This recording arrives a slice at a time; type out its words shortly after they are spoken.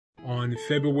On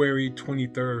February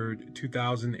 23rd,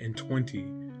 2020,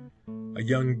 a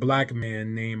young black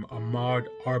man named Ahmaud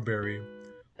Arbery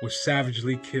was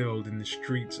savagely killed in the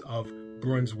streets of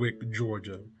Brunswick,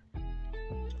 Georgia.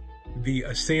 The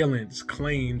assailants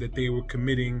claimed that they were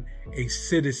committing a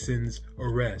citizen's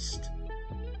arrest,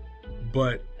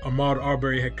 but Ahmaud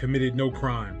Arbery had committed no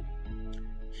crime.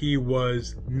 He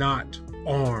was not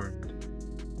armed,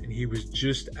 and he was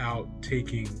just out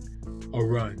taking a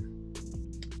run.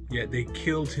 Yet they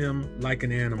killed him like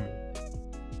an animal.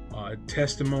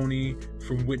 Testimony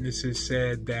from witnesses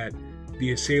said that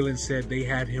the assailants said they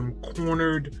had him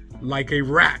cornered like a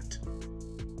rat,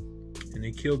 and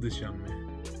they killed this young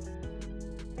man.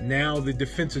 Now the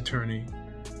defense attorney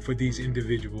for these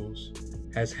individuals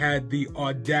has had the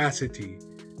audacity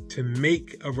to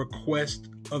make a request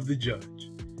of the judge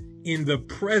in the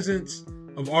presence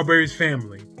of Arbery's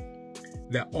family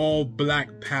that all black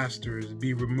pastors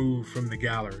be removed from the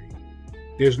gallery.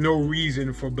 There's no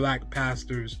reason for black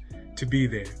pastors to be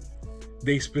there.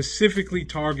 They specifically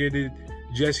targeted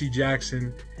Jesse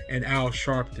Jackson and Al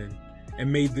Sharpton and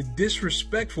made the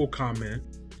disrespectful comment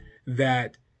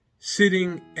that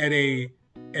sitting at a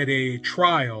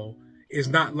trial is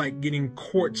not like getting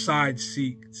courtside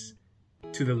seats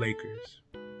to the Lakers.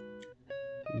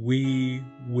 We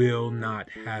will not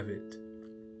have it.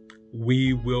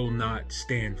 We will not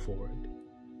stand for it.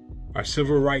 Our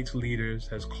civil rights leaders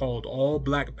has called all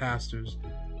black pastors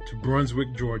to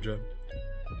Brunswick, Georgia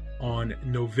on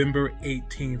November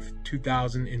 18th,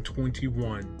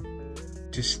 2021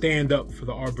 to stand up for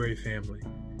the Arbery family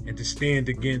and to stand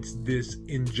against this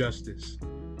injustice.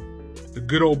 The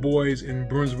good old boys in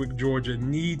Brunswick, Georgia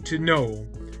need to know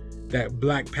that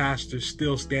black pastors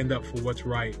still stand up for what's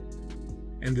right.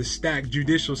 And the stacked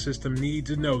judicial system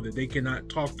needs to know that they cannot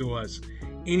talk to us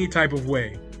any type of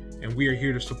way. And we are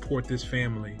here to support this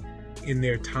family in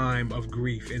their time of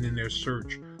grief and in their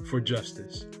search for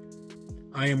justice.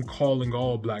 I am calling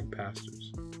all black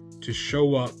pastors to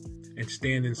show up and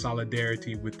stand in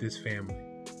solidarity with this family.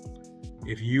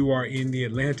 If you are in the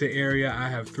Atlanta area, I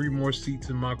have 3 more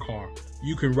seats in my car.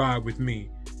 You can ride with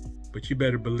me, but you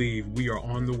better believe we are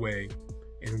on the way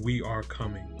and we are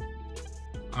coming.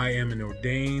 I am an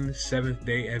ordained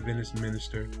Seventh-day Adventist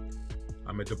minister.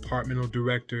 I'm a departmental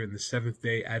director in the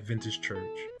Seventh-day Adventist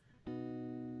Church.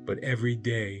 But every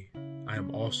day, I am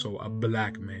also a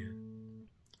black man.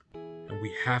 And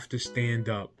we have to stand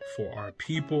up for our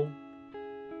people,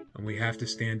 and we have to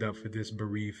stand up for this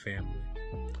bereaved family.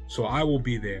 So I will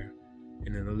be there.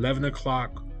 And at 11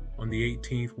 o'clock on the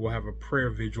 18th, we'll have a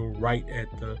prayer vigil right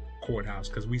at the courthouse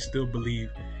because we still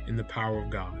believe in the power of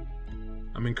God.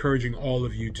 I'm encouraging all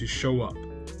of you to show up.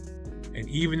 And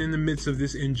even in the midst of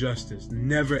this injustice,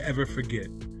 never ever forget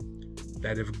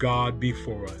that if God be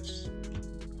for us,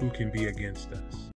 who can be against us?